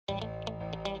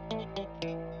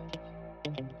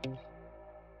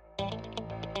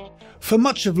For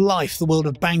much of life, the world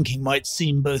of banking might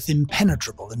seem both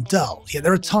impenetrable and dull, yet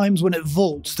there are times when it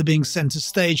vaults to being centre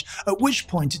stage, at which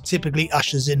point it typically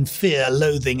ushers in fear,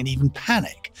 loathing and even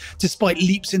panic. Despite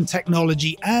leaps in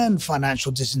technology and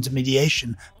financial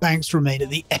disintermediation, banks remain at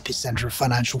the epicentre of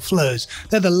financial flows.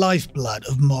 They're the lifeblood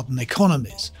of modern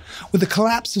economies. With the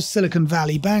collapse of Silicon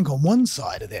Valley Bank on one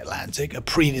side of the Atlantic, a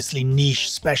previously niche,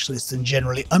 specialist and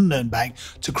generally unknown bank,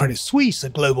 to Credit Suisse, a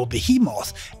global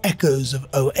behemoth, echoes of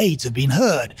 '08 have been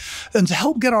heard. And to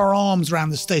help get our arms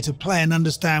around the state of play and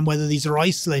understand whether these are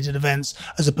isolated events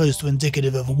as opposed to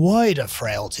indicative of wider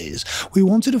frailties, we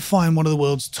wanted to find one of the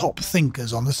world's top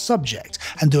thinkers on the subject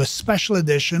and do a special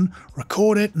edition,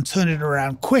 record it and turn it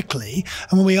around quickly.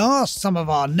 And when we asked some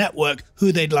of our network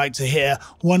who they'd like to hear,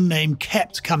 one name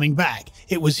kept coming back.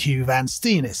 It was Huw Van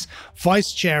Steenis,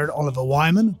 Vice Chair at Oliver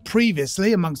Wyman,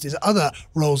 previously, amongst his other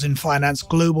roles in finance,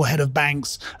 Global Head of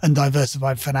Banks and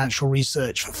Diversified Financial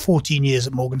Research for 14 years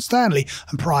at Morgan Stanley,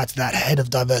 and prior to that, Head of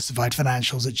Diversified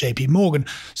Financials at JP Morgan.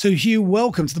 So Huw,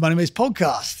 welcome to the Money Maze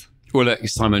podcast. Well, look,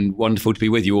 Simon, wonderful to be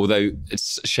with you, although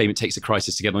it's a shame it takes a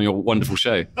crisis to get on your wonderful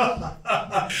show.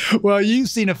 Well, you've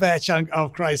seen a fair chunk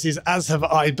of crises, as have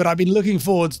I, but I've been looking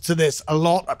forward to this a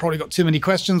lot. I've probably got too many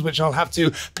questions, which I'll have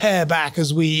to pare back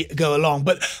as we go along.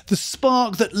 But the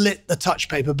spark that lit the touch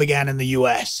paper began in the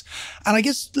US. And I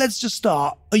guess let's just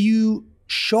start. Are you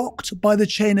shocked by the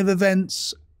chain of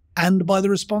events and by the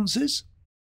responses?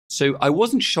 So I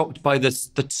wasn't shocked by the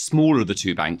smaller of the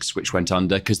two banks which went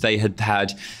under, because they had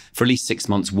for at least 6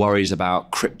 months worries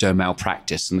about crypto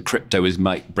malpractice, and the crypto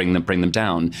might bring them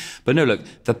down. But no, look,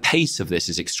 the pace of this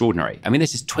is extraordinary. I mean,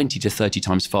 this is 20 to 30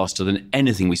 times faster than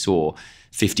anything we saw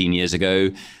 15 years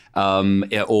ago,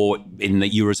 or in the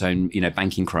Eurozone,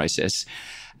 banking crisis.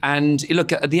 And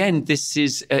look, at the end, this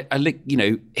is,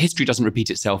 history doesn't repeat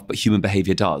itself, but human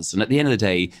behavior does. And at the end of the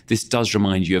day, this does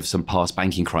remind you of some past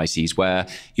banking crises where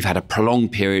you've had a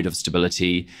prolonged period of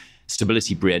stability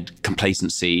bred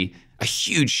complacency, a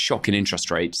huge shock in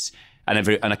interest rates, and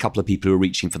a couple of people who are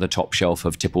reaching for the top shelf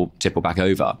of tipple back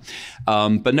over.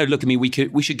 But no, look, I mean,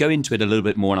 we should go into it a little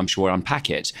bit more, and I'm sure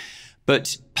unpack it.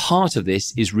 But part of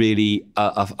this is really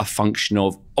a function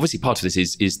of, obviously part of this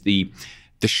is the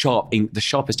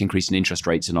sharpest increase in interest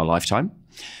rates in our lifetime.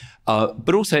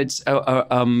 But also it's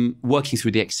working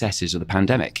through the excesses of the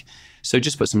pandemic. So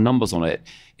just put some numbers on it.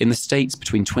 In the States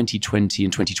between 2020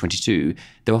 and 2022,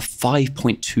 there were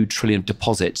 5.2 trillion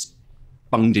deposits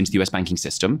bunged into the US banking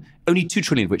system, only 2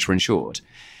 trillion of which were insured.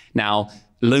 Now,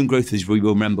 loan growth, as we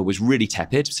will remember, was really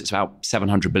tepid. So it's about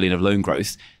 700 billion of loan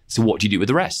growth. So what do you do with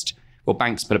the rest? Well,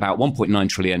 banks put about 1.9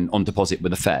 trillion on deposit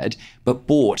with the Fed, but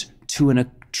bought 2.25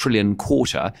 trillion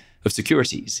of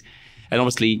securities. And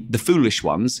obviously the foolish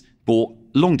ones bought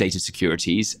long dated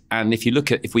securities. And if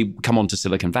we come on to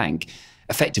Silicon Bank,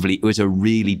 effectively it was a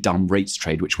really dumb rates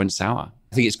trade which went sour.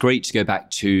 I think it's great to go back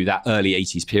to that early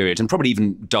 80s period and probably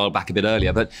even dial back a bit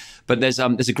earlier. But there's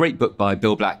a great book by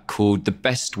Bill Black called The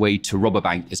Best Way to Rob a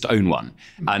Bank is to Own One.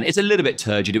 And it's a little bit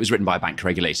turgid. It was written by a bank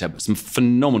regulator, but some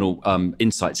phenomenal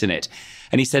insights in it.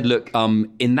 And he said, look,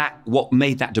 what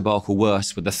made that debacle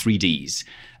worse were the 3 Ds,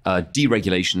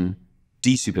 deregulation,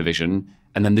 desupervision,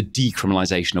 and then the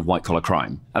decriminalization of white collar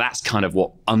crime. And that's kind of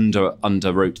what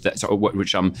underwrote that,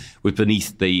 which was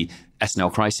beneath the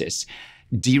SNL crisis.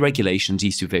 Deregulation,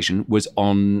 desupervision was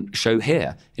on show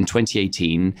here. In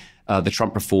 2018, the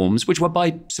Trump reforms, which were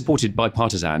supported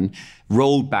bipartisan,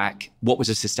 rolled back what was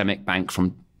a systemic bank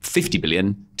from 50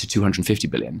 billion to 250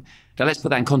 billion. Now let's put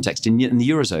that in context. In the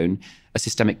Eurozone, a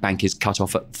systemic bank is cut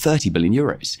off at 30 billion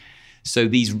euros. So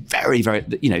these very, very,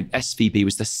 SVB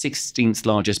was the 16th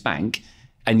largest bank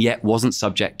and yet wasn't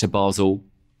subject to Basel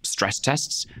stress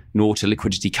tests, nor to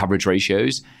liquidity coverage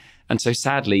ratios. And so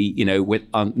sadly, with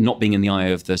not being in the eye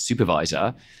of the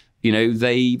supervisor,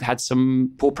 they had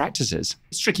some poor practices.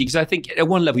 It's tricky because I think at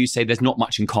one level you say there's not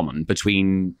much in common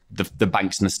between the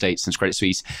banks in the States and Credit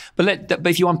Suisse. But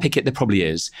if you unpick it, there probably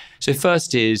is. So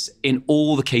first is, in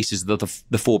all the cases of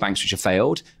the 4 banks which have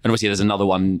failed, and obviously there's another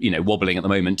one, wobbling at the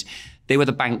moment, they were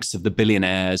the banks of the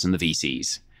billionaires and the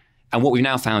VCs. And what we've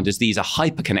now found is these are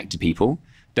hyper-connected people.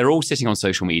 They're all sitting on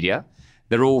social media.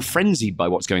 They're all frenzied by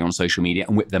what's going on social media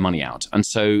and whip their money out. And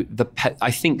so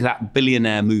I think that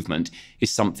billionaire movement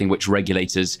is something which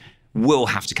regulators will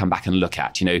have to come back and look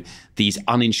at. These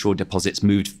uninsured deposits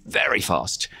moved very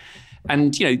fast.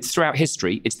 And, throughout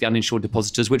history, it's the uninsured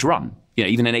depositors which run.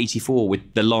 Even in '84,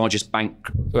 with the largest bank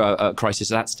crisis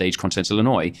at that stage, Continental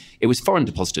Illinois, it was foreign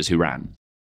depositors who ran.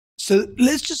 So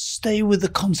let's just stay with the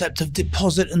concept of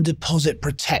deposit and deposit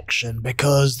protection,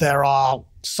 because there are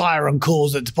siren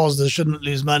calls that depositors shouldn't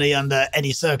lose money under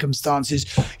any circumstances.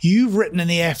 You've written in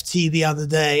the FT the other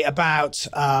day about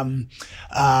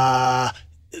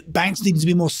banks needing to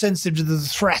be more sensitive to the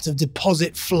threat of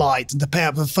deposit flight and to pay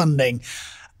up for funding,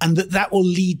 and that will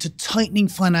lead to tightening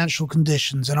financial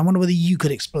conditions. And I wonder whether you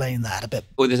could explain that a bit.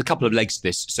 Well, there's a couple of legs to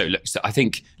this. So I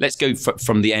think let's go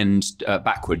from the end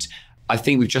backwards. I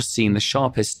think we've just seen the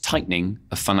sharpest tightening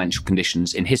of financial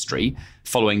conditions in history,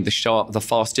 following the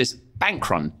fastest bank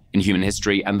run in human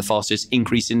history and the fastest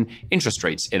increase in interest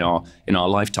rates in our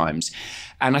lifetimes.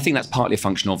 And I think that's partly a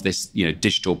function of this,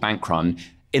 digital bank run.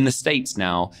 In the States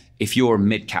now, if you're a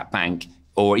mid-cap bank,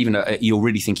 or even you're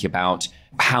really thinking about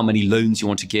how many loans you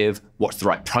want to give, what's the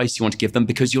right price you want to give them,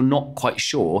 because you're not quite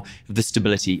sure of the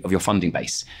stability of your funding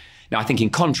base. Now, I think in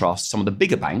contrast, some of the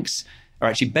bigger banks are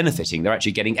actually benefiting. They're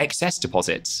actually getting excess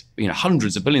deposits,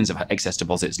 hundreds of billions of excess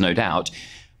deposits, no doubt.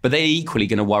 But they're equally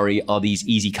going to worry, are these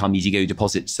easy come, easy go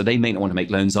deposits? So they may not want to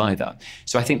make loans either.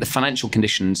 So I think the financial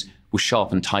conditions will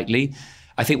sharpen tightly.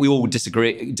 I think we all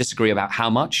disagree about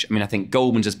how much. I think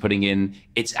Goldman's is putting in,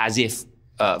 it's as if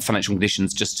financial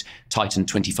conditions just tightened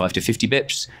 25 to 50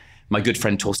 bips. My good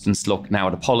friend Torsten Slok, now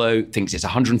at Apollo, thinks it's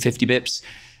 150 bips.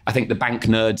 I think the bank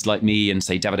nerds like me and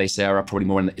say Davide Serra probably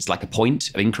more it's like a point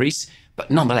of increase. But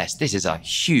nonetheless, this is a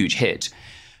huge hit.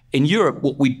 In Europe,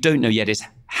 what we don't know yet is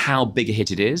how big a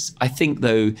hit it is. I think,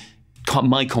 though,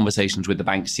 my conversations with the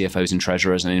bank CFOs and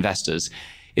treasurers and investors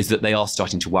is that they are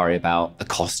starting to worry about the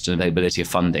cost and availability of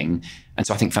funding. And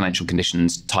so I think financial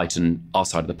conditions tighten our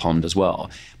side of the pond as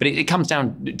well. But it comes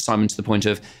down, Simon, to the point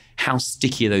of how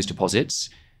sticky are those deposits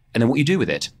and then what you do with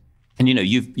it. And,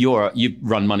 you've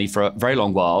run money for a very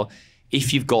long while.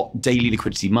 If you've got daily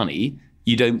liquidity money,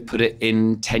 you don't put it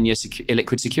in 10-year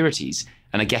illiquid securities.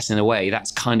 And I guess in a way,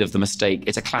 that's kind of the mistake.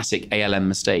 It's a classic ALM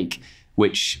mistake,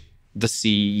 which there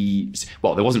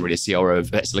wasn't really a CRO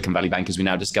of Silicon Valley Bank, as we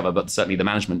now discover, but certainly the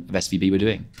management of SVB were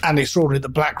doing. And extraordinary that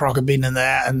BlackRock had been in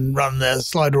there and run the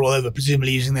slider all over,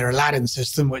 presumably using their Aladdin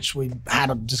system, which we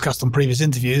had discussed on previous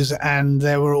interviews, and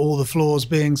there were all the flaws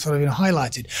being sort of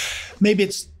highlighted. Maybe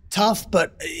it's tough,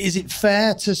 but is it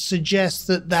fair to suggest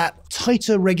that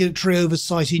tighter regulatory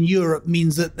oversight in Europe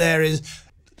means that there is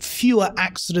fewer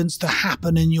accidents to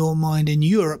happen, in your mind, in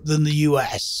Europe than the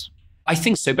US? I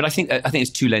think so, but I think there's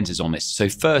two lenses on this. So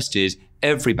first is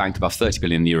every bank above 30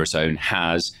 billion in the Eurozone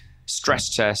has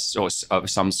stress tests of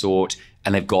some sort,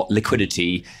 and they've got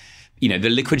liquidity. The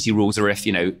liquidity rules are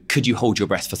could you hold your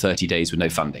breath for 30 days with no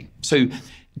funding? So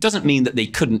it doesn't mean that they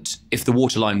couldn't, if the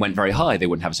waterline went very high, they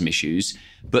wouldn't have some issues,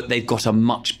 but they've got a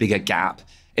much bigger gap.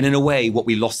 And in a way,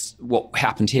 what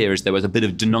happened here is there was a bit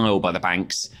of denial by the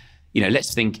banks.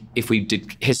 Let's think, if we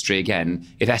did history again,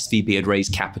 if SVB had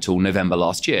raised capital November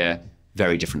last year,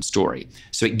 very different story.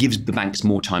 So it gives the banks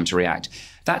more time to react.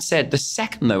 That said, the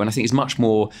second, though, and I think is much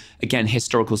more, again,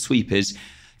 historical sweep, is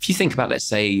if you think about, let's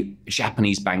say,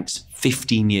 Japanese banks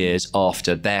 15 years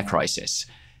after their crisis,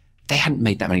 they hadn't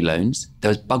made that many loans. There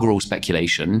was bugger all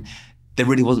speculation. There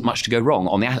really wasn't much to go wrong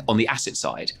on the asset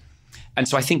side. And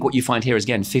so I think what you find here is,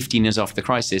 again, 15 years after the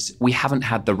crisis, we haven't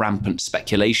had the rampant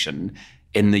speculation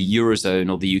in the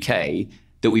Eurozone or the UK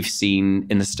that we've seen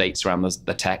in the States around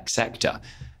the tech sector.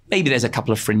 Maybe there's a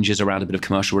couple of fringes around a bit of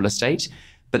commercial real estate,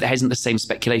 but there isn't the same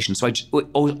speculation. So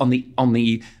on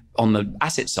the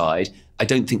asset side, I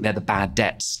don't think they're the bad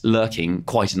debts lurking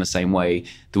quite in the same way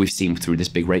that we've seen through this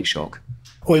big rate shock.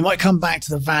 Well, we might come back to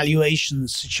the valuation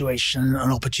situation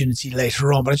and opportunity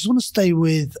later on, but I just want to stay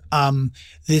with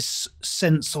this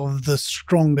sense of the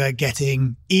stronger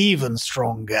getting even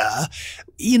stronger.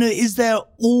 Is there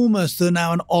almost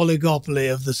now an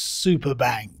oligopoly of the super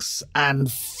banks,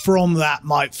 and from that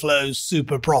might flow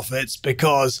super profits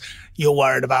because you're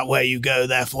worried about where you go,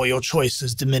 therefore your choice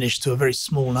is diminished to a very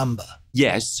small number?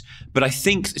 Yes, but I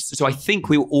think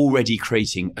we were already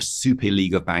creating a super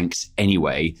league of banks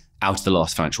anyway out of the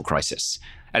last financial crisis.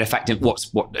 And in fact,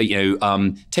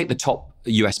 take the top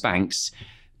US banks,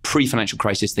 pre-financial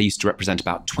crisis, they used to represent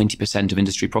about 20% of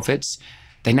industry profits.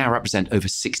 They now represent over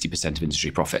 60% of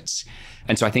industry profits.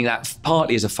 And so I think that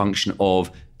partly is a function of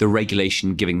the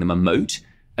regulation giving them a moat,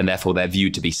 and therefore they're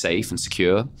viewed to be safe and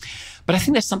secure. But I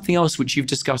think there's something else which you've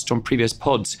discussed on previous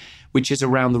pods, which is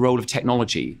around the role of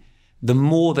technology. The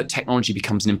more that technology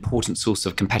becomes an important source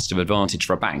of competitive advantage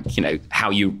for a bank,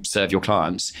 how you serve your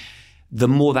clients, the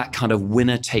more that kind of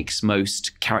winner takes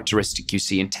most characteristic you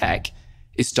see in tech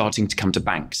is starting to come to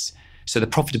banks. So the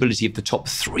profitability of the top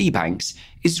 3 banks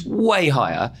is way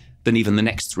higher than even the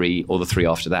next 3 or the 3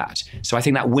 after that. So I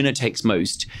think that winner takes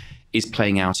most is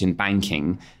playing out in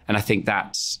banking. And I think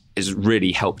that's has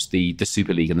really helped the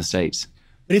Super League in the States.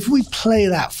 But if we play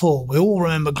that forward, we all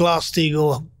remember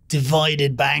Glass-Steagall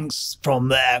divided banks from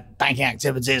their banking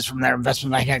activities, from their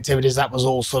investment banking activities. That was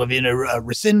all sort of,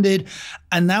 rescinded.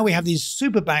 And now we have these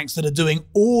super banks that are doing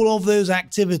all of those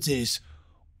activities.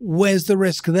 Where's the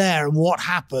risk there? And what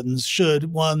happens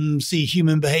should one see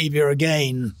human behavior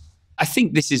again? I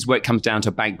think this is where it comes down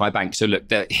to bank by bank. So look,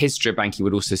 the history of banking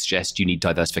would also suggest you need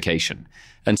diversification.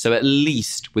 And so at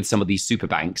least with some of these super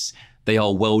banks, they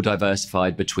are well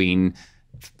diversified between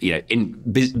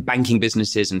banking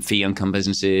businesses and fee income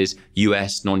businesses,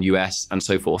 US, non-US, and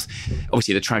so forth.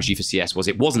 Obviously, the tragedy for CS was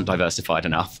it wasn't diversified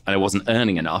enough and it wasn't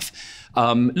earning enough.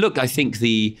 Look, I think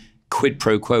the quid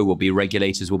pro quo will be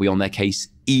regulators will be on their case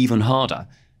even harder.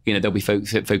 They'll be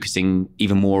focusing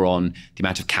even more on the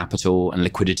amount of capital and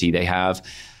liquidity they have.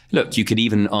 Look, you could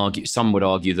even argue, some would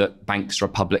argue that banks are a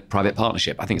public-private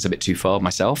partnership. I think it's a bit too far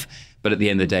myself, but at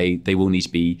the end of the day, they will need to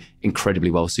be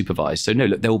incredibly well supervised. So no,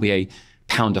 look, there will be a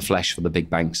pound of flesh for the big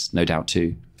banks, no doubt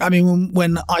too. I mean,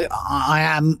 when I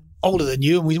am older than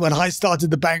you, and when I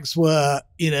started, the banks were,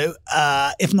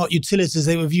 if not utilities,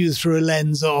 they were viewed through a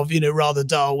lens of, rather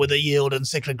dull with a yield and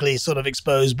cyclically sort of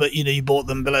exposed, but, you bought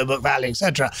them below book value,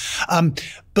 etc.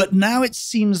 But now it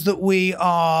seems that we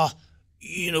are,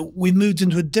 we've moved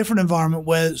into a different environment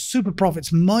where super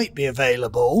profits might be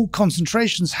available,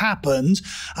 concentrations happened,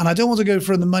 and I don't want to go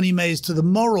from the money maze to the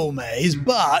moral maze,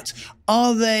 but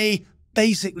are they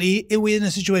basically, we're in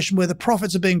a situation where the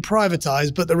profits are being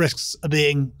privatized, but the risks are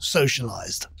being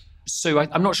socialized? So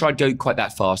I'm not sure I'd go quite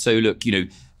that far. So look,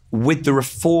 with the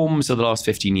reforms of the last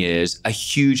 15 years, a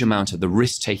huge amount of the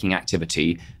risk-taking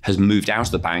activity has moved out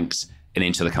of the banks and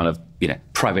into the kind of,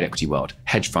 private equity world,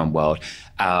 hedge fund world,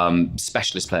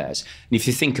 specialist players. And if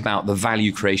you think about the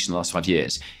value creation in the last 5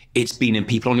 years, it's been in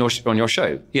people on your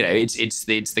show. It's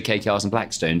the KKRs and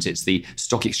Blackstones, it's the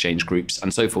stock exchange groups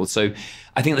and so forth. So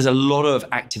I think there's a lot of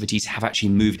activities have actually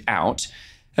moved out.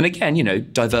 And again,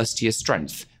 diversity is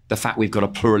strength. The fact we've got a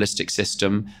pluralistic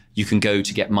system, you can go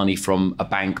to get money from a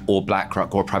bank or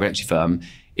BlackRock or a private equity firm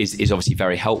is obviously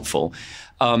very helpful.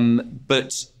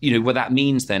 But what that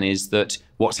means then is that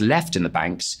what's left in the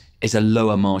banks is a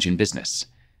lower margin business.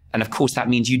 And of course, that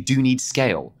means you do need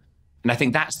scale. And I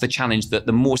think that's the challenge, that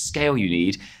the more scale you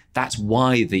need, that's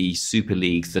why the Super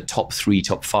League, the top 3,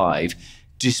 top 5,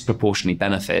 disproportionately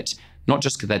benefit, not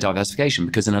just because of their diversification,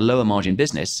 because in a lower margin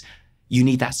business, you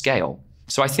need that scale.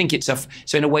 So I think so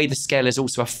in a way, the scale is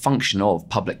also a function of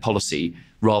public policy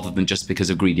rather than just because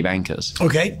of greedy bankers.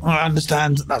 Okay, I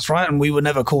understand. That's right. And we were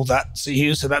never called that,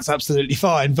 Huw, so that's absolutely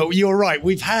fine. But you're right.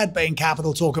 We've had Bain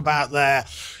Capital talk about their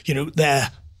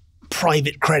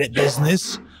private credit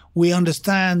business. We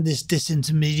understand this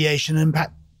disintermediation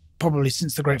impact, probably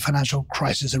since the great financial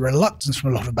crisis, a reluctance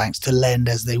from a lot of banks to lend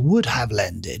as they would have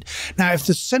lended. Now, if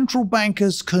the central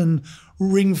bankers can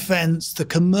ring fence the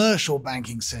commercial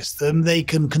banking system, they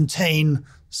can contain a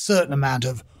certain amount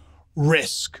of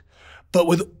risk. But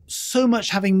with so much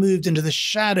having moved into the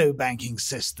shadow banking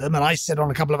system, and I sit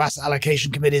on a couple of asset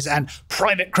allocation committees, and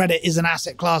private credit is an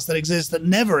asset class that exists that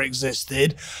never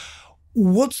existed,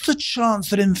 what's the chance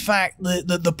that, in fact,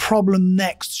 the problem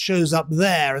next shows up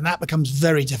there, and that becomes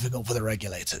very difficult for the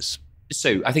regulators?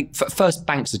 So I think first,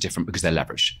 banks are different because they're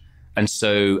leveraged. And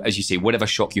so, as you see, whatever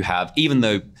shock you have, even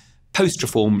though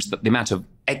post-reforms, the amount of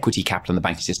equity capital in the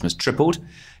banking system has tripled,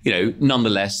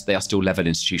 nonetheless, they are still levered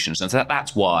institutions. And so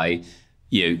that's why,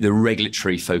 the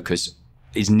regulatory focus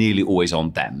is nearly always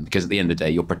on them, because at the end of the day,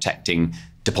 you're protecting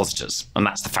depositors. And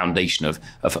that's the foundation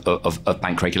of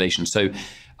bank regulation. So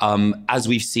as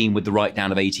we've seen with the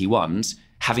write-down of AT1s,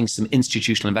 having some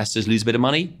institutional investors lose a bit of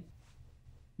money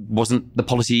wasn't the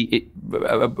policy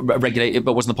regulated,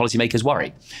 but wasn't the policymakers'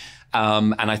 worry.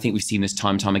 And I think we've seen this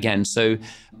time and time again. So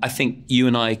I think you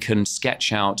and I can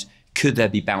sketch out, could there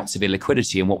be bouts of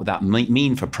illiquidity, and what would that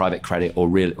mean for private credit or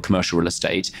commercial real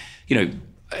estate?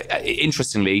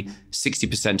 Interestingly,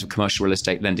 60% of commercial real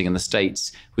estate lending in the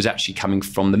States was actually coming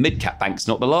from the mid-cap banks,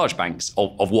 not the large banks,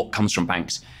 of what comes from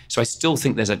banks. So I still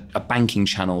think there's a banking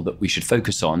channel that we should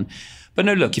focus on. But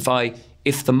no, look,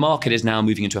 if the market is now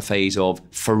moving into a phase of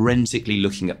forensically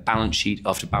looking at balance sheet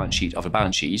after balance sheet after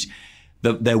balance sheet,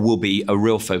 there will be a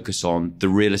real focus on the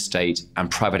real estate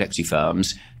and private equity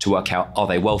firms to work out, are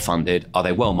they well funded, are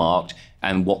they well marked,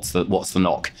 and what's the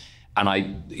knock?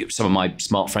 And some of my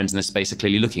smart friends in this space are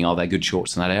clearly looking, are there good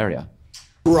shorts in that area?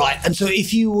 Right. And so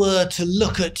if you were to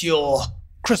look at your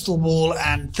crystal ball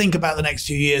and think about the next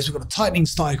few years, we've got a tightening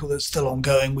cycle that's still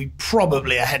ongoing. We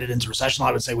probably are headed into recession.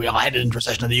 I would say we are headed into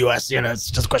recession in the US. It's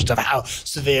just a question of how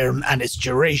severe and its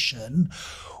duration.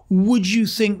 Would you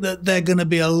think that there are going to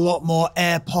be a lot more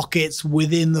air pockets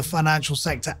within the financial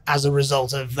sector as a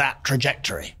result of that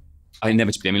trajectory?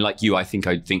 Inevitably. I mean, like you, I think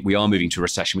we are moving to a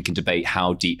recession. We can debate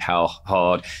how deep, how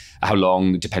hard, how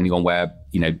long, depending on where,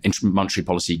 monetary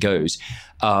policy goes.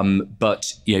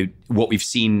 But, what we've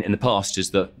seen in the past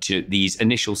is that these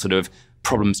initial sort of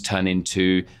problems turn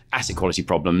into asset quality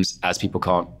problems as people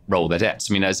can't roll their debts.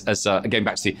 I mean, as going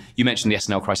back to you mentioned the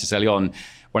S&L crisis early on,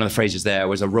 one of the phrases there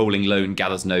was a rolling loan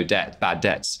gathers no debt, bad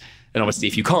debts. And obviously,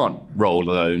 if you can't roll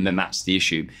a loan, then that's the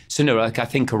issue. So no, I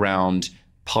think around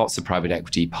parts of private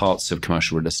equity, parts of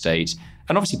commercial real estate,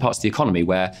 and obviously parts of the economy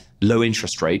where low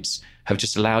interest rates have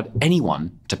just allowed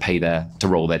anyone to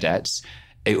roll their debts.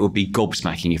 It would be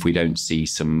gobsmacking if we don't see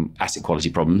some asset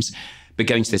quality problems. But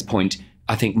going to this point,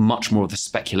 I think much more of the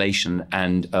speculation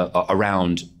and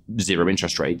around zero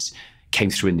interest rates came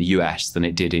through in the US than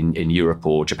it did in Europe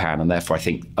or Japan. And therefore, I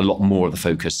think a lot more of the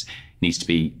focus needs to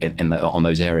be on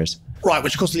those areas. Right,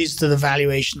 which of course leads to the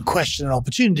valuation question and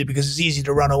opportunity, because it's easy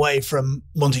to run away from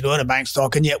wanting to own a bank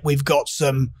stock, and yet we've got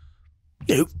some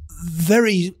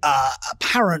very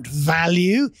apparent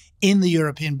value in the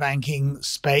European banking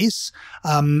space.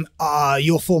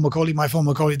 Your former colleague, my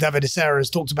former colleague, David Isera, has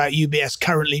talked about UBS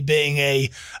currently being a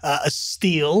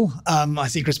steal. I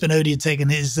see Chris Benodi had taken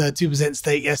his 2%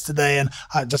 stake yesterday, and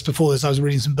just before this, I was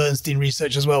reading some Bernstein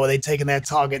research as well, where they'd taken their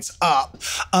targets up.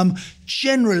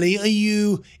 Generally,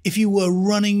 if you were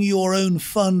running your own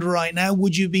fund right now,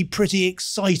 would you be pretty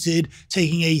excited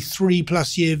taking a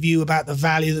 3+ year view about the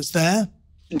value that's there?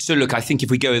 So look, I think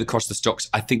if we go across the stocks,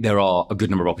 I think there are a good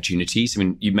number of opportunities. I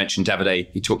mean, you mentioned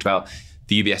Davide, he talked about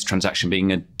the UBS transaction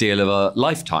being a deal of a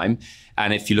lifetime.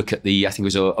 And if you look at I think it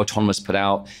was Autonomous put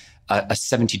out a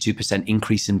 72%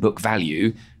 increase in book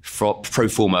value for pro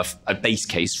forma, a base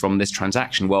case from this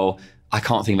transaction. Well, I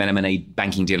can't think of an M&A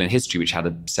banking deal in history which had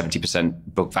a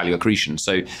 70% book value accretion.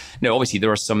 So no, obviously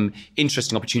there are some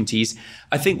interesting opportunities.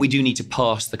 I think we do need to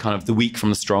pass the kind of the weak from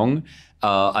the strong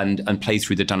and play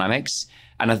through the dynamics.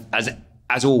 And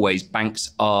as always,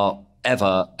 banks are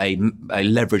ever a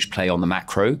leverage play on the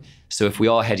macro. So if we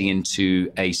are heading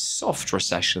into a soft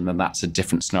recession, then that's a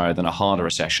different scenario than a harder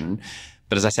recession.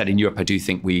 But as I said, in Europe, I do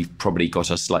think we've probably got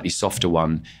a slightly softer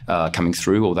one coming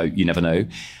through, although you never know.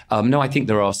 No, I think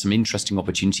there are some interesting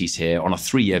opportunities here on a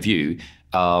 3-year view.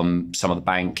 Some of the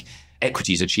bank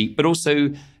equities are cheap, but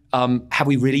also have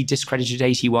we really discredited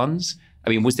AT1s? I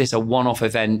mean, was this a one-off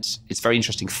event? It's very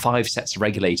interesting. 5 sets of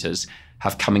regulators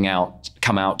have come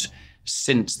out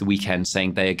since the weekend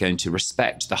saying they are going to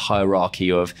respect the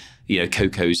hierarchy of,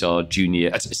 CoCos are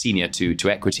senior to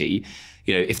equity.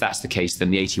 If that's the case, then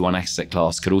the AT1 asset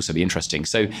class could also be interesting.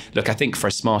 So look, I think for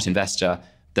a smart investor,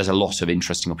 there's a lot of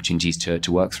interesting opportunities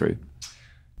to work through.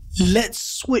 Let's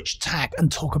switch tack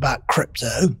and talk about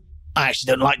crypto. I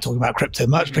actually don't like talking about crypto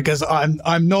much because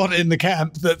I'm not in the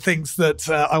camp that thinks that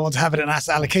I want to have it in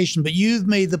asset allocation. But you've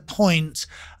made the point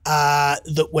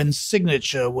that when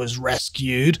Signature was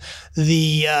rescued,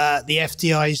 the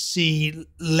FDIC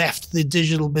left the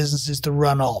digital businesses to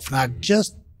run off. Now,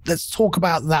 let's talk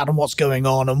about that and what's going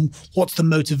on and what's the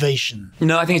motivation.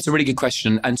 No, I think it's a really good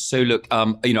question. And so, look,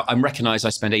 I recognise I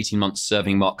spent 18 months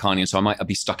serving Mark Carney, and so I might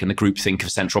be stuck in the groupthink of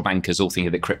central bankers all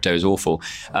thinking that crypto is awful.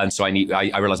 And so I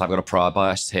realise I've got a prior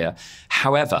bias here.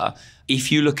 However,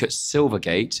 if you look at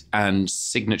Silvergate and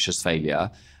Signature's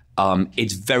failure,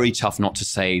 it's very tough not to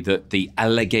say that the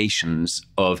allegations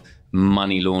of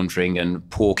money laundering and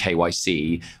poor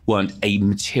KYC weren't a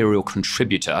material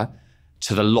contributor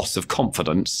to the loss of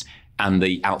confidence and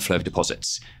the outflow of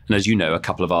deposits. And as you know, a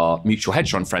couple of our mutual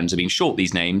hedge fund friends have been short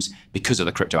these names because of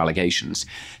the crypto allegations.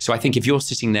 So I think if you're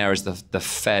sitting there as the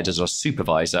Fed as a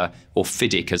supervisor or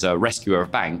FDIC as a rescuer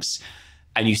of banks,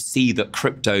 and you see that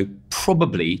crypto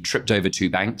probably tripped over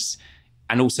 2 banks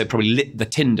and also probably lit the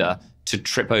tinder to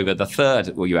trip over the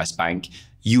 3rd US bank,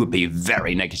 you would be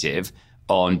very negative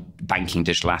on banking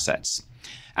digital assets.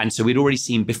 And so we'd already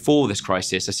seen before this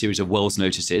crisis a series of Wells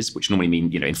notices, which normally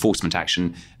mean enforcement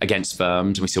action against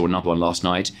firms. And we saw another one last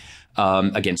night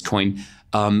against Coin.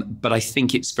 But I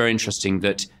think it's very interesting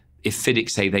that if FDIC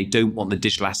say they don't want the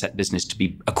digital asset business to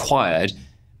be acquired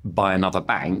by another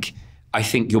bank, I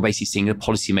think you're basically seeing the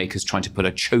policymakers trying to put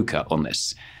a choker on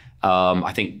this.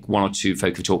 I think 1 or 2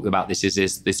 folk have talked about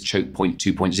this choke point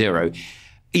 2.0.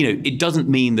 It doesn't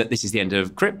mean that this is the end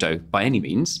of crypto by any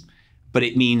means. But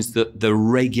it means that the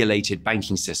regulated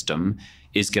banking system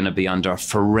is going to be under a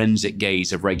forensic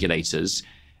gaze of regulators.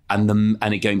 And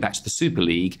going back to the Super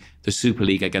League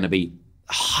are going to be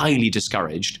highly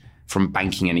discouraged from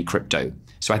banking any crypto.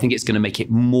 So I think it's going to make it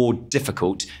more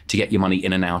difficult to get your money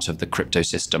in and out of the crypto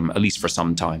system, at least for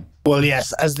some time. Well,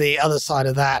 yes, as the other side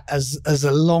of that, as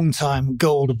a long-time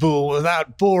gold bull,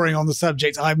 without boring on the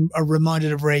subject, I'm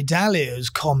reminded of Ray Dalio's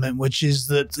comment, which is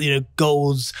that,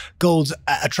 gold's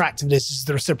attractiveness is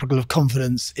the reciprocal of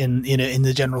confidence in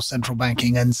the general central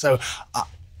banking. And so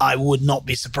I would not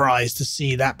be surprised to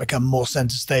see that become more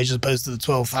center stage as opposed to the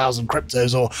 12,000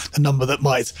 cryptos or the number that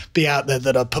might be out there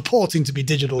that are purporting to be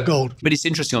digital gold. But it's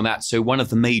interesting on that. So one of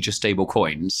the major stable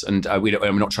coins, and we're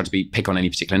not trying to pick on any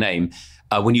particular name,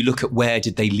 when you look at where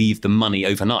did they leave the money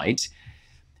overnight,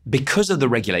 because of the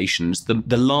regulations,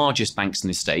 the largest banks in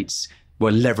the States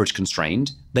were leverage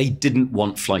constrained. They didn't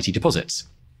want flighty deposits.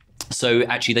 So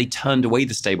actually, they turned away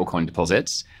the stablecoin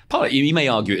deposits. Partly, you may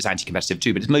argue it's anti-competitive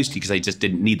too, but it's mostly because they just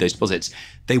didn't need those deposits.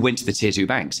 They went to the tier 2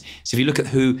 banks. So if you look at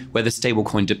where the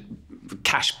stablecoin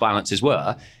cash balances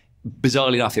were,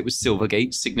 bizarrely enough, it was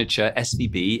Silvergate, Signature,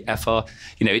 SVB, FR.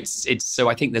 It's so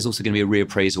I think there's also going to be a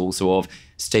reappraisal also of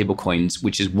stablecoins,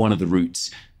 which is one of the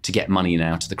routes to get money in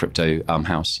and out of the crypto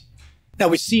house. Now,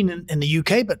 we've seen in the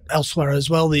UK, but elsewhere as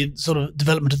well, the sort of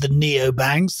development of the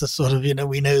neobanks, the sort of,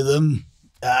 we know them.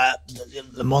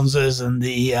 The Monzas and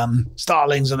the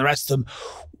Starlings and the rest of them,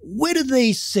 where do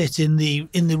they sit in the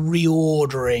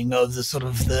reordering of the sort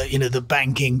of the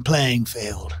banking playing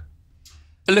field?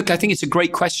 Look, I think it's a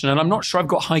great question, and I'm not sure I've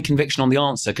got high conviction on the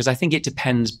answer because I think it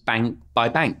depends bank by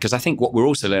bank. Because I think what we're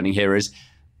also learning here is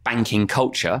banking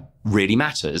culture really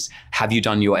matters. Have you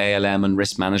done your ALM and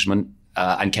risk management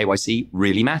and KYC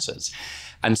really matters?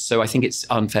 And so I think it's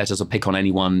unfair to sort of pick on any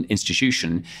one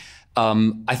institution.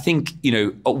 I think,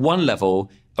 at one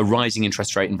level, a rising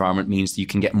interest rate environment means that you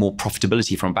can get more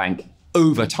profitability from a bank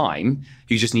over time.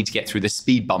 You just need to get through the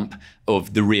speed bump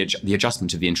of the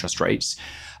adjustment of the interest rates.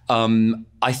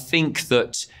 I think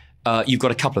that you've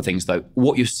got a couple of things, though.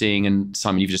 What you're seeing, and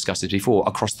Simon, you've discussed this before,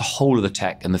 across the whole of the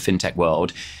tech and the fintech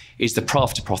world, is the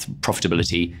path to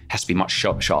profitability has to be much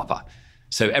sharper.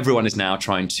 So everyone is now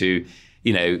trying to,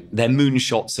 their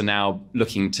moonshots are now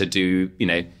looking to do,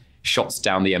 shots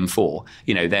down the M4.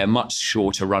 They're much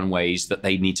shorter runways that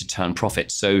they need to turn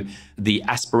profit. So the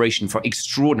aspiration for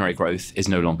extraordinary growth is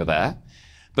no longer there.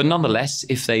 But nonetheless,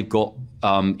 if they've got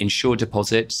insured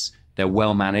deposits, they're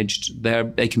well managed,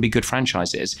 they can be good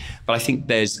franchises. But I think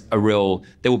there will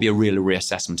be a real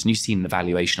reassessment. And you've seen the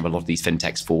valuation of a lot of these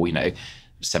fintechs for,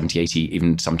 70, 80,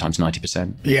 even sometimes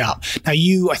 90%. Yeah. Now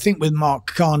you, I think with Mark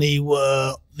Carney,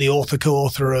 were the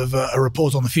co-author of a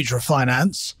report on the future of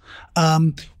finance.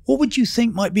 What would you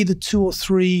think might be the 2 or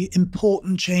 3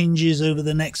 important changes over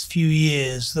the next few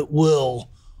years that will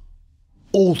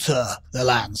alter the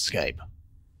landscape?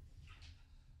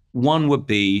 One would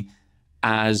be,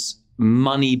 as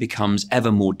money becomes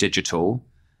ever more digital,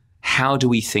 how do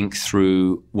we think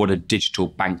through what a digital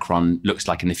bank run looks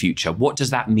like in the future? What does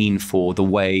that mean for the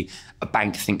way a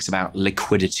bank thinks about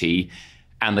liquidity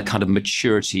and the kind of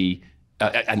maturity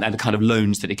and the kind of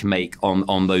loans that it can make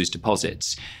on those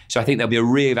deposits? So I think there'll be a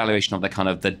reevaluation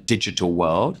of the digital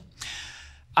world.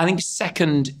 I think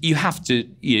second, you have to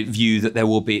view that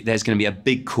there's going to be a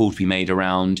big call to be made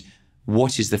around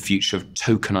what is the future of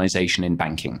tokenization in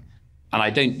banking. And I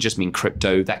don't just mean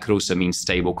crypto, that could also mean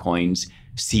stable coins,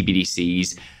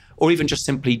 CBDCs, or even just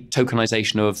simply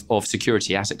tokenization of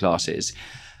security asset classes.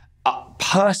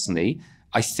 Personally,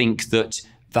 I think that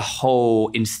the whole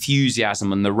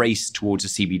enthusiasm and the race towards a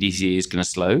CBDC is going to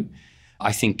slow.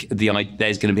 I think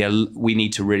there's going to be we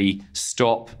need to really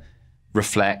stop,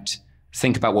 reflect,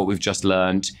 think about what we've just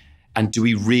learned, and do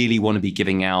we really want to be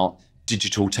giving out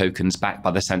digital tokens backed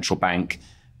by the central bank,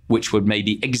 which would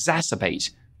maybe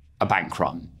exacerbate a bank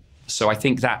run? So I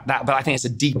think but I think it's a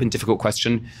deep and difficult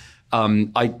question.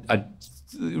 I'd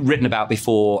written about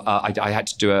before. I had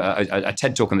to do a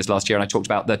TED talk on this last year, and I talked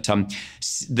about that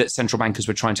central bankers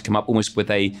were trying to come up almost with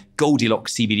a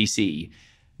Goldilocks CBDC.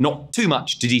 Not too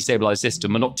much to destabilize the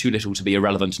system, but not too little to be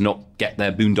irrelevant and not get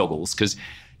their boondoggles. Because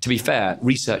to be fair,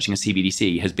 researching a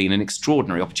CBDC has been an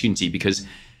extraordinary opportunity because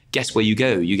guess where you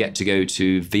go? You get to go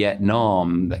to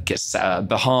Vietnam,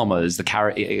 Bahamas,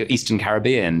 the Eastern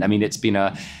Caribbean. I mean, it's been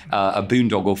a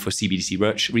boondoggle for CBDC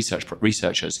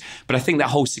researchers. But I think that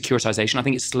whole securitization, I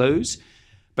think it slows.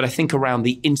 But I think around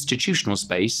the institutional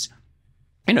space,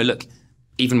 look,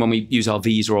 even when we use our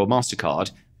Visa or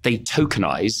MasterCard, they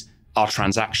tokenize our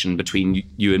transaction between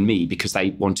you and me because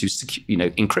they want to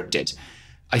encrypt it.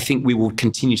 I think we will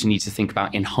continue to need to think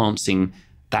about enhancing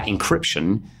that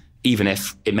encryption, even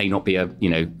if it may not be a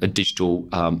digital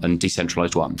and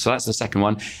decentralized one. So that's the second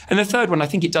one. And the third one, I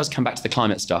think it does come back to the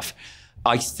climate stuff.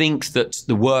 I think that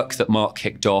the work that Mark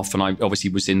kicked off, and I obviously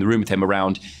was in the room with him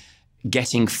around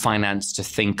getting finance to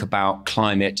think about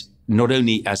climate not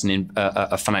only as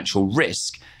a financial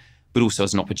risk, but also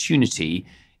as an opportunity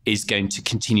is going to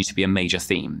continue to be a major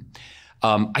theme.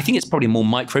 I think it's probably a more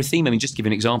micro theme. I mean, just to give you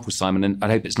an example, Simon, and I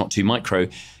hope it's not too micro,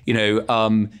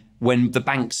 when the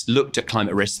banks looked at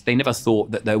climate risks, they never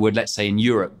thought that there would, let's say in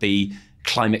Europe, be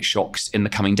climate shocks in the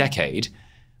coming decade.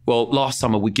 Well, last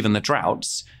summer, given the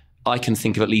droughts, I can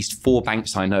think of at least 4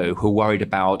 banks I know who are worried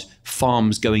about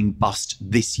farms going bust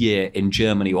this year in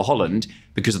Germany or Holland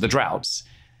because of the droughts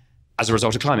as a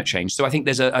result of climate change. So I think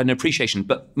there's an appreciation,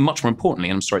 but much more importantly,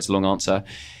 and I'm sorry it's a long answer,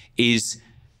 is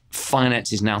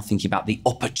finance is now thinking about the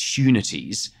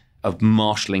opportunities of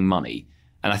marshalling money.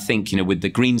 And I think, with the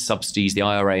green subsidies, the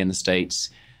IRA in the States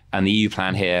and the EU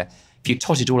plan here, if you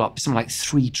tot it all up, something like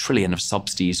 3 trillion of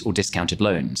subsidies or discounted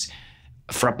loans.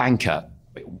 For a banker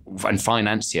and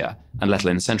financier, and let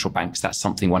alone central banks, that's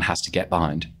something one has to get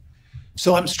behind.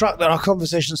 So I'm struck that our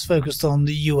conversation's focused on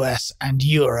the US and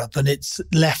Europe, and it's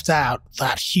left out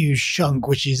that huge chunk,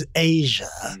 which is Asia.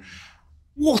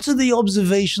 What are the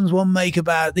observations one make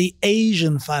about the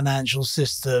Asian financial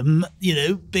system?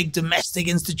 Big domestic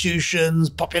institutions,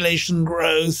 population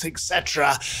growth,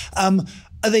 etc.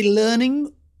 Are they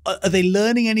learning? Are they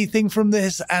learning anything from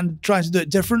this and trying to do it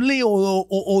differently, or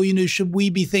should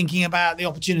we be thinking about the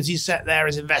opportunities set there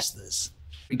as investors?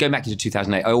 Going back into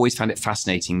 2008, I always found it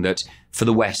fascinating that for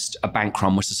the West, a bank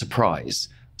run was a surprise.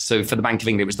 So for the Bank of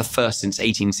England, it was the first since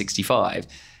 1865.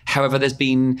 However, there's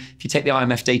been, if you take the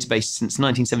IMF database since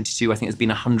 1972, I think there's been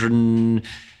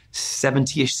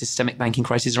 170-ish systemic banking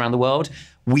crises around the world.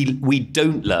 We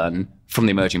don't learn from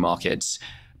the emerging markets,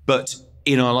 but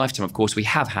in our lifetime, of course, we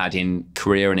have had in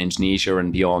Korea and Indonesia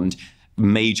and beyond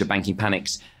major banking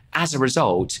panics. As a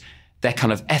result, their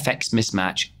kind of FX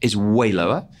mismatch is way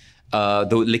lower. The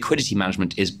liquidity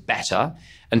management is better.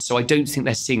 And so I don't think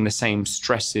they're seeing the same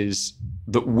stresses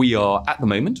that we are at the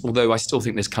moment, although I still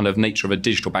think this kind of nature of a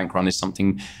digital bank run is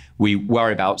something we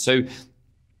worry about. So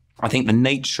I think the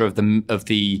nature of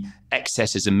the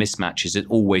excesses and mismatches is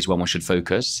always one should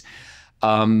focus.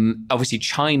 Obviously,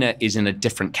 China is in a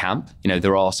different camp.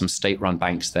 There are some state-run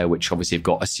banks there which obviously have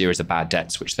got a series of bad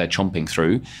debts which they're chomping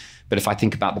through. But if I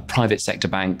think about the private sector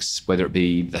banks, whether it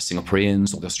be the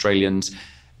Singaporeans or the Australians,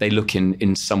 they look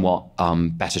in somewhat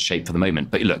better shape for the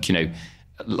moment. But look,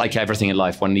 like everything in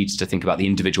life, one needs to think about the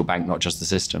individual bank, not just the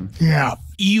system. Yeah.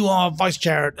 You are vice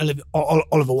chair at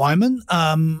Oliver Wyman.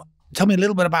 Tell me a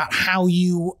little bit about how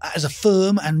you, as a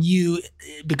firm, and you,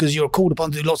 because you're called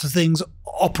upon to do lots of things,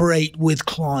 operate with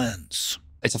clients.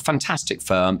 It's a fantastic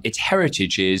firm. Its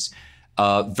heritage is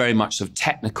very much sort of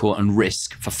technical and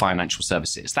risk for financial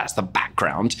services. That's the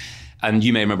background. And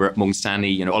you may remember at Morgan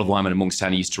Stanley, Oliver Wyman and Morgan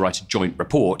Stanley used to write a joint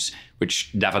report,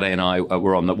 which Davide and I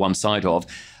were on the one side of.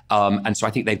 And so I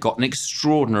think they've got an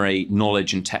extraordinary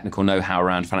knowledge and technical know-how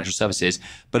around financial services.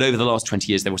 But over the last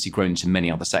 20 years, they've obviously grown into many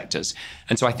other sectors.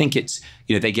 And so I think it's,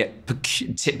 they get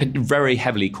very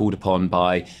heavily called upon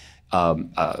by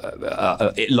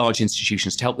large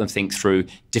institutions to help them think through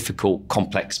difficult,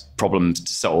 complex problems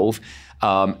to solve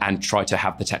and try to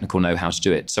have the technical know-how to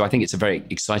do it. So I think it's a very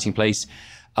exciting place.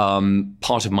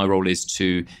 Part of my role is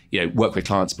to, work with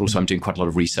clients, but also I'm doing quite a lot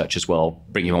of research as well,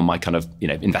 bringing on my kind of,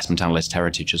 investment analyst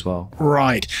heritage as well.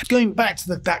 Right. Going back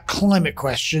to that climate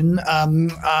question,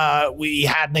 we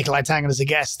had Nicolai Tangen as a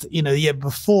guest, the year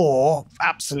before.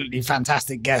 Absolutely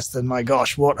fantastic guest. And my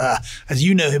gosh, what, as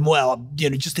you know him well,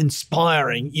 just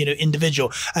inspiring,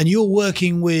 individual. And you're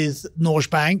working with Norges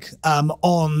Bank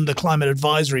on the climate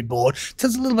advisory board. Tell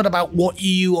us a little bit about what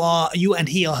you and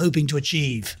he are hoping to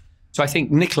achieve. So I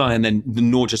think Nicolai and then the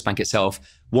Norges Bank itself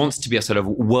wants to be a sort of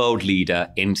world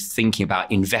leader in thinking about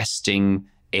investing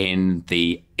in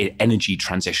the energy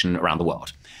transition around the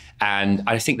world. And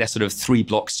I think there's sort of 3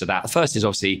 blocks to that. The first is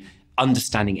obviously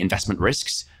understanding investment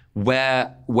risks.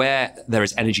 Where there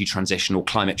is energy transition or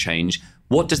climate change,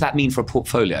 what does that mean for a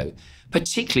portfolio?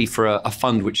 Particularly for a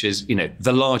fund which is,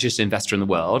 the largest investor in the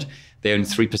world. They own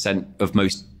 3% of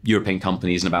most European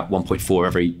companies and about 1.4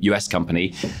 every US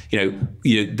company.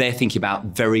 They're thinking about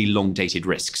very long dated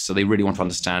risks. So they really want to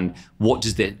understand what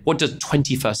does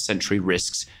 21st century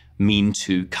risks mean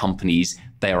to companies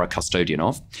they are a custodian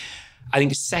of. I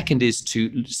think second is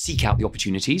to seek out the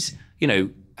opportunities.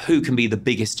 Who can be the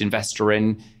biggest investor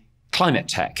in climate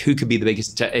tech? Who could be the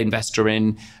biggest investor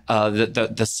in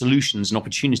the solutions and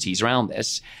opportunities around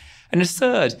this? And the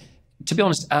third, to be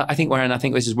honest, I think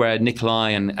this is where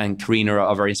Nicolai and Karina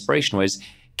are very inspirational, is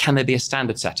can there be a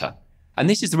standard setter? And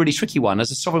this is the really tricky one.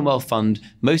 As a sovereign wealth fund,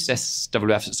 most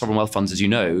SWF sovereign wealth funds, as you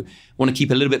know, want to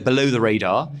keep a little bit below the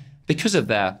radar because of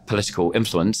their political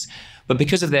influence, but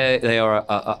because of they are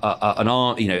an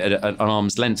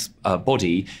arm's length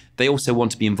body. They also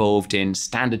want to be involved in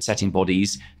standard setting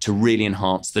bodies to really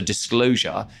enhance the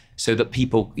disclosure so that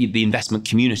people, the investment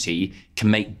community, can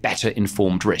make better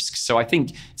informed risks. So I think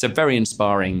it's a very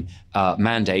inspiring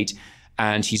mandate.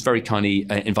 And he's very kindly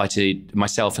invited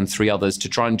myself and 3 others to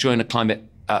try and join a climate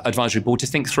advisory board to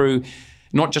think through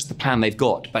not just the plan they've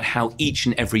got, but how each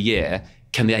and every year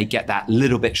can they get that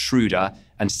little bit shrewder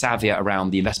and savvier around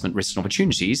the investment risks and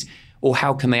opportunities, or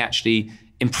how can they actually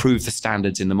improve the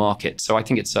standards in the market? So I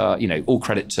think it's all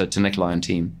credit to Nicolai and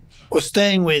team. Well,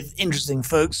 staying with interesting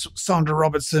folks, Sandra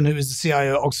Robertson, who is the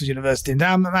CIO at Oxford University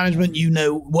Endowment Management, you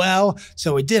know well.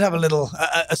 So we did have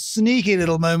a sneaky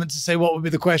little moment to say what would be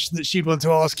the question that she'd want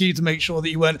to ask you to make sure that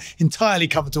you weren't entirely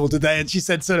comfortable today. And she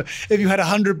said, so if you had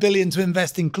 100 billion to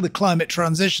invest in the climate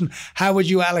transition, how would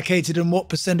you allocate it and what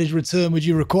percentage return would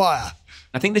you require?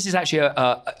 I think this is actually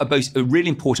both a really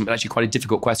important, but actually quite a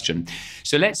difficult question.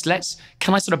 So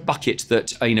can I sort of bucket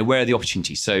that, where are the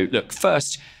opportunities? So look,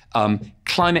 first,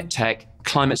 climate tech,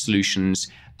 climate solutions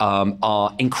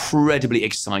are incredibly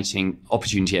exciting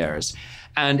opportunity areas.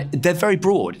 And they're very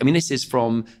broad. I mean, this is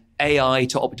from AI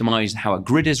to optimize how a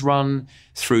grid is run,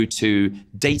 through to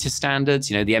data standards,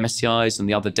 the MSCIs and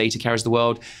the other data carriers of the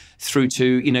world, through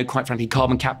to, quite frankly,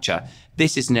 carbon capture.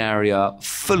 This is an area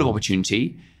full of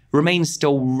opportunity, remains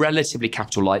still relatively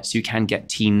capital light, so you can get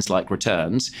teens-like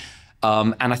returns.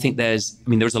 And I think there's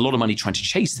a lot of money trying to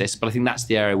chase this, but I think that's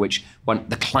the area which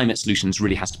the climate solutions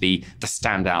really has to be the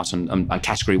standout and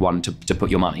category one to put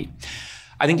your money.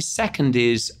 I think second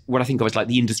is what I think of as like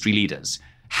the industry leaders.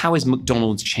 How is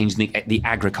McDonald's changing the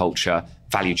agriculture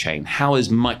value chain? How is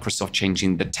Microsoft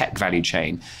changing the tech value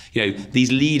chain?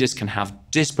 These leaders can have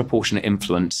disproportionate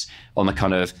influence on the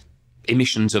kind of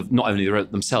emissions of not only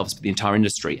themselves, but the entire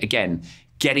industry. Again,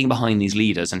 getting behind these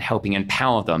leaders and helping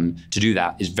empower them to do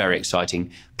that is very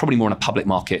exciting, probably more in a public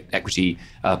market equity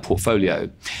portfolio.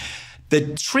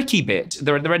 The tricky bit,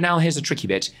 here's a tricky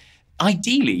bit.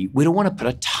 Ideally, we don't want to put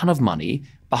a ton of money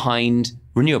behind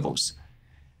renewables.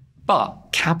 But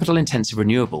capital intensive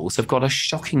renewables have got a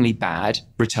shockingly bad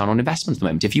return on investment at the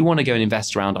moment. If you want to go and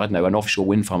invest around, an offshore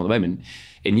wind farm at the moment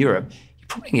in Europe, you're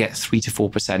probably going to get 3 to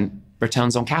 4%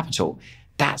 returns on capital.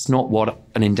 That's not what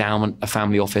an endowment, a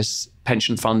family office,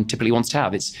 pension fund typically wants to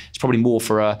have. It's probably more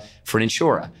for an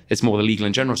insurer. It's more the legal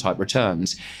and general type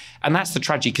returns. And that's the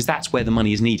tragedy, because that's where the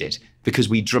money is needed, because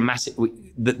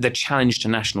the challenge to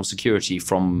national security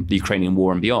from the Ukrainian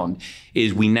war and beyond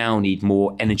is we now need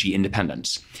more energy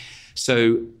independence.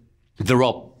 So there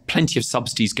are plenty of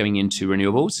subsidies going into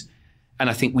renewables. And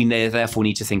I think we therefore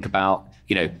need to think about,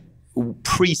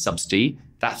 pre-subsidy,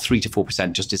 that 3 to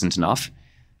 4% just isn't enough.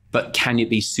 But can it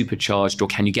be supercharged, or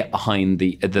can you get behind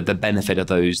the benefit of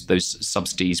those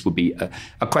subsidies would be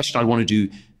a question I want to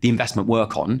do the investment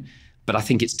work on. But I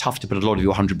think it's tough to put a lot of your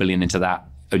 100 billion into that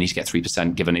only to get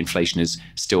 3%, given inflation is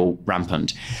still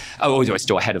rampant. It's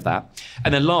still ahead of that.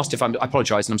 And then last, I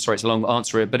apologize, and I'm sorry it's a long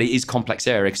answer, but it is complex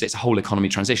area because it's a whole economy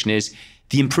transition, is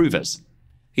the improvers.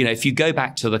 If you go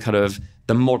back to the kind of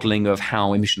the modeling of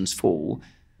how emissions fall,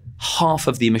 half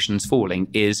of the emissions falling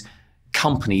is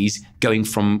companies going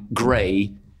from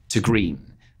grey to green.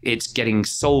 It's getting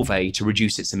Solvay to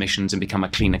reduce its emissions and become a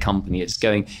cleaner company. It's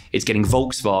getting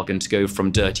Volkswagen to go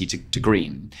from dirty to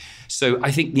green. So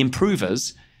I think the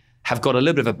improvers have got a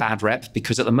little bit of a bad rep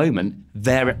because at the moment,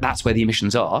 that's where the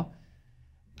emissions are.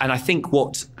 And I think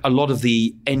what a lot of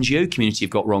the NGO community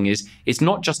have got wrong is it's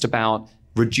not just about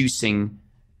reducing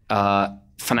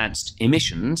financed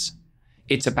emissions.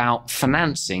 It's about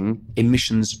financing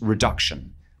emissions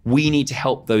reduction. We need to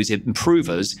help those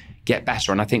improvers get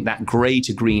better. And I think that grey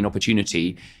to green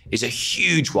opportunity is a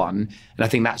huge one. And I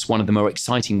think that's one of the more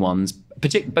exciting ones,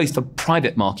 both for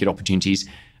private market opportunities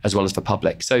as well as for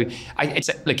public. So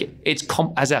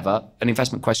as ever, an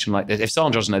investment question like this, if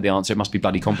Sandra doesn't know the answer, it must be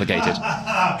bloody complicated.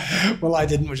 Well, I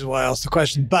didn't, which is why I asked the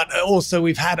question. But also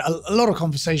we've had a lot of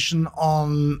conversation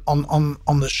on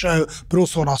the show, but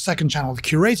also on our second channel, the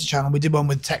Curator channel. We did one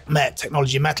with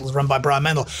Technology Metals, run by Brian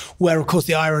Mendel, where of course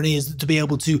the irony is that to be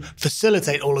able to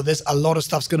facilitate all of this, a lot of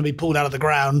stuff's going to be pulled out of the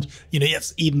ground,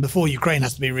 yes, even before Ukraine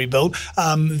has to be rebuilt.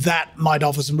 That might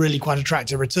offer some really quite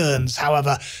attractive returns.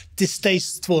 However,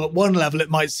 distasteful at one level, it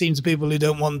might seem to people who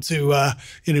don't want to,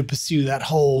 pursue that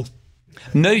whole.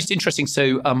 No, it's interesting.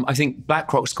 So I think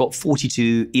BlackRock's got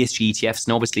 42 ESG ETFs,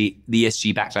 and obviously the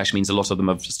ESG backlash means a lot of them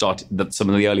have started. Some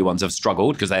of the early ones have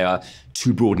struggled because they are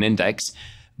too broad an index.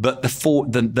 But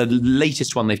the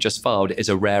latest one they've just filed is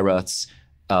a rare earths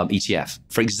ETF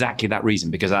for exactly that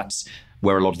reason, because that's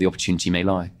where a lot of the opportunity may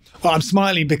lie. Well, I'm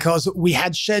smiling because we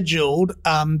had scheduled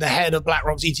the head of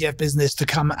BlackRock's ETF business to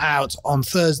come out on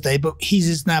Thursday, but his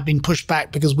has now been pushed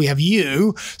back because we have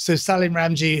you. So Salim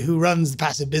Ramji, who runs the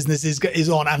passive business, is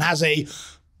on and has a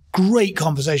great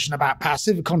conversation about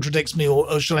passive. It contradicts me,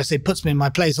 or shall I say, puts me in my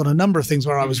place on a number of things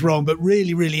where I was wrong, but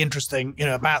really, really interesting,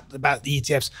 about the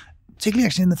ETFs, particularly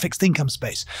actually in the fixed income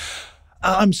space.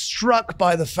 I'm struck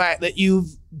by the fact that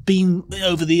you've been,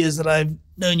 over the years that I've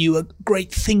known you, a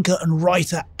great thinker and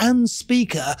writer and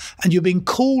speaker, and you're being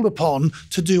called upon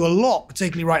to do a lot,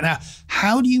 particularly right now.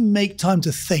 How do you make time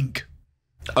to think?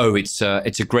 Oh, it's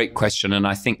a great question. And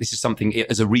I think this is something,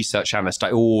 as a research analyst,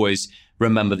 I always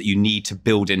remember that you need to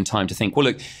build in time to think. Well,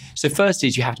 look, so first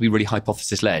is you have to be really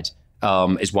hypothesis-led.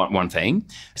 Is one thing.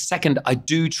 Second, I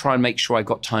do try and make sure I've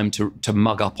got time to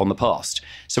mug up on the past.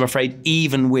 So I'm afraid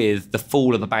even with the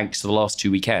fall of the banks for the last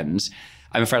 2 weekends,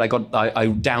 I'm afraid I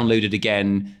downloaded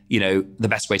again, The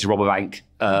Best Way to Rob a Bank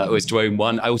was to own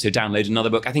one. I also downloaded another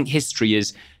book. I think history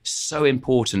is so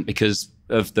important because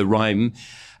of the rhyme.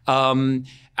 One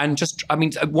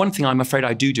thing I'm afraid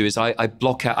I do is I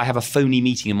block out, I have a phony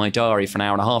meeting in my diary for an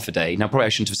hour and a half a day. Now, probably I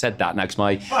shouldn't have said that now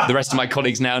because the rest of my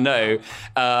colleagues now know.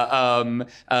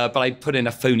 But I put in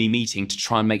a phony meeting to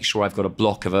try and make sure I've got a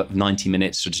block of 90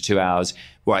 minutes to 2 hours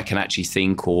where I can actually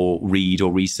think or read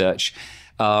or research.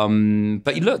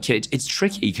 But look, it's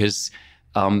tricky because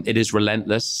it is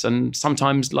relentless. And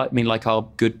sometimes, like our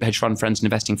good hedge fund friends and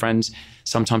investing friends,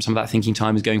 sometimes some of that thinking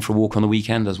time is going for a walk on the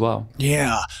weekend as well.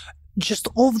 Yeah. Just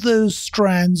of those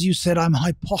strands, you said I'm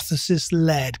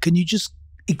hypothesis-led. Can you just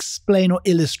explain or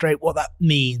illustrate what that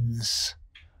means?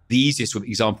 The easiest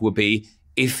example would be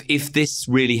if this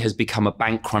really has become a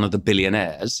bank run of the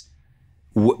billionaires,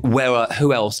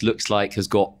 who else looks like has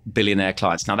got billionaire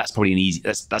clients? Now that's probably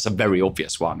that's a very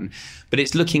obvious one, but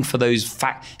it's looking for those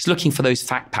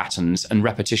fact patterns and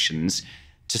repetitions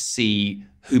to see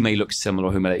who may look similar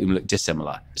or who may look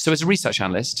dissimilar. So as a research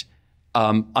analyst,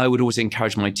 I would always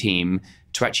encourage my team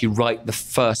to actually write the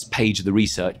first page of the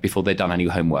research before they've done any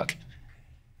homework,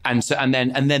 and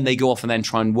then they go off and then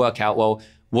try and work out, well,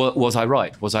 was I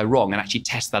right? Was I wrong? And actually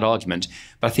test that argument.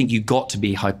 But I think you've got to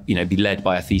be led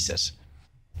by a thesis.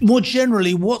 More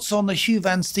generally, what's on the Huw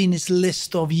Van Steenis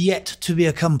list of yet to be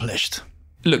accomplished?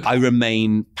 Look, I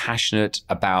remain passionate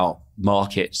about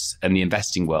markets and the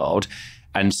investing world.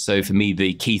 And so for me,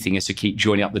 the key thing is to keep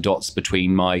joining up the dots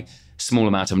between my small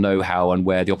amount of know-how and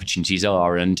where the opportunities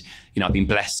are. And, I've been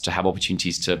blessed to have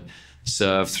opportunities to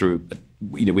serve through,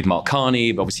 with Mark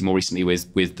Carney, but obviously more recently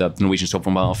with the Norwegian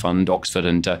Sovereign Wealth Fund, Oxford,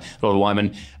 and a lot of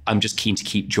Wyman. I'm just keen to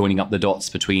keep joining up the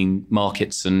dots between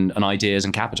markets and ideas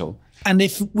and capital. And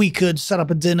if we could set up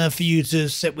a dinner for you to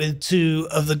sit with two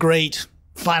of the great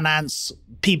finance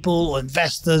people or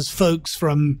investors, folks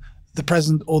from the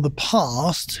present or the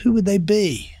past, who would they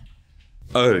be?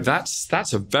 Oh,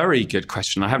 that's a very good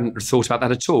question. I haven't thought about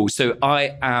that at all. So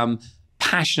I am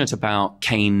passionate about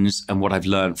Keynes and what I've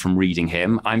learned from reading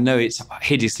him. I know it's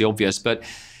hideously obvious, but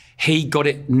he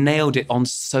nailed it on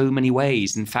so many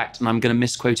ways. In fact, and I'm going to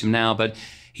misquote him now, but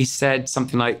he said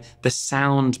something like, the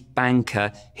sound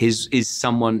banker is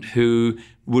someone who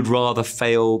would rather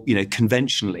fail,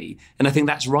 conventionally. And I think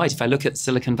that's right. If I look at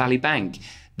Silicon Valley Bank,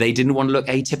 they didn't want to look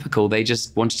atypical. They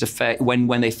just wanted to fail.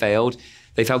 When they failed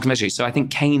conventionally. So I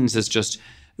think Keynes is just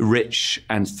rich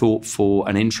and thoughtful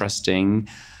and interesting.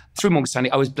 Through Morgan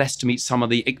Stanley, I was blessed to meet some of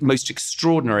the most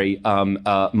extraordinary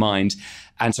minds.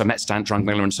 And so I met Stan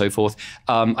Druckenmiller and so forth.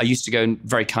 I used to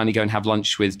very kindly go and have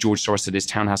lunch with George Soros at his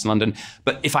townhouse in London.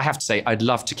 But if I have to say, I'd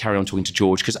love to carry on talking to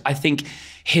George because I think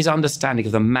his understanding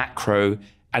of the macro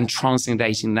and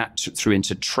translating that through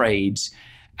into trades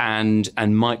and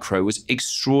micro was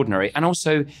extraordinary. And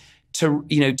also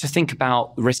to think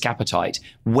about risk appetite.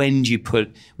 When you've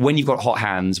got hot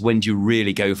hands, when do you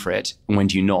really go for it and when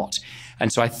do you not?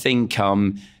 And so I think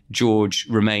George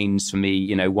remains for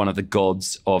me, one of the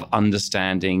gods of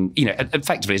understanding,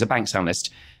 effectively as a banks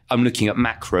analyst, I'm looking at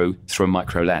macro through a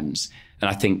micro lens. And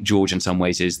I think George in some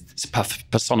ways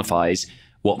personifies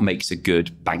what makes a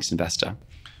good banks investor.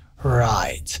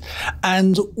 Right.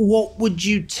 And what would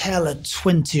you tell a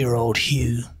 20-year-old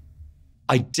Huw?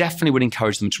 I definitely would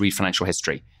encourage them to read financial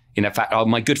history. In fact,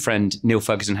 my good friend Neil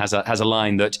Ferguson has a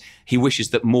line that he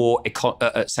wishes that more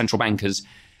central bankers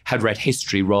had read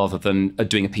history rather than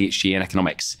doing a PhD in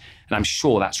economics. And I'm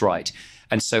sure that's right.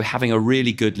 And so having a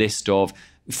really good list of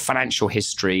financial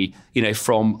history,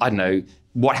 from, I don't know,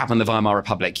 what happened in the Weimar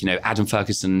Republic, Adam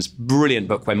Ferguson's brilliant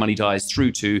book, When Money Dies,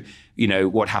 through to,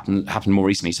 what happened more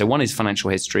recently. So one is financial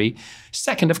history.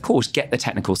 Second, of course, get the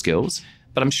technical skills.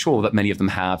 But I'm sure that many of them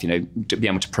have, to be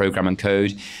able to program and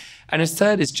code. And a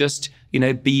third is just,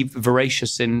 be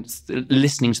voracious in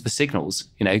listening to the signals,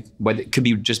 whether it could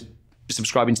be just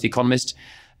subscribing to The Economist.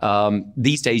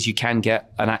 These days you can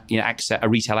get a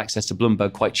retail access to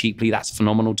Bloomberg quite cheaply. That's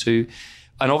phenomenal too.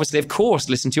 And obviously, of course,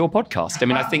 listen to your podcast. I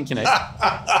mean, I think,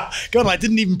 God, I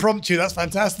didn't even prompt you. That's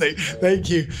fantastic.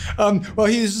 Thank you. Well, Huw,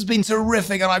 this has been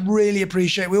terrific. And I really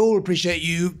we all appreciate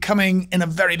you coming in a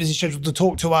very busy schedule to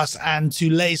talk to us and to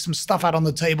lay some stuff out on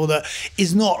the table that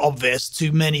is not obvious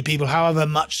to many people, however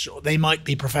much they might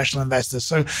be professional investors.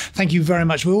 So thank you very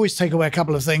much. We always take away a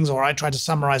couple of things, or I try to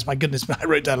summarize. My goodness, I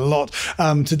wrote down a lot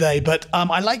today. But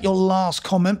I like your last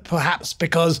comment, perhaps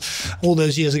because all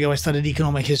those years ago I studied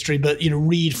economic history, but,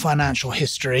 read financial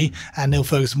history, and Neil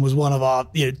Ferguson was one of our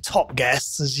top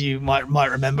guests, as you might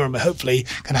remember, and we hopefully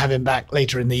can have him back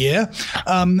later in the year.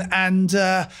 In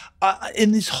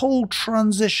this whole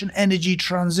energy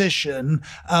transition,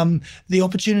 the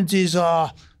opportunities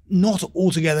are not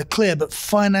altogether clear, but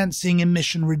financing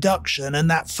emission reduction and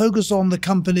that focus on the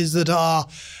companies that are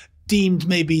deemed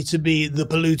maybe to be the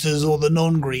polluters or the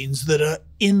non-greens that are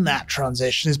in that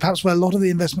transition is perhaps where a lot of the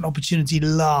investment opportunity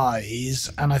lies.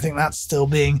 And I think that's still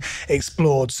being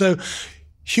explored. So,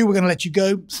 Huw, we're going to let you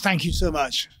go. Thank you so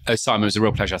much. Oh, Simon, it was a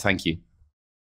real pleasure. Thank you.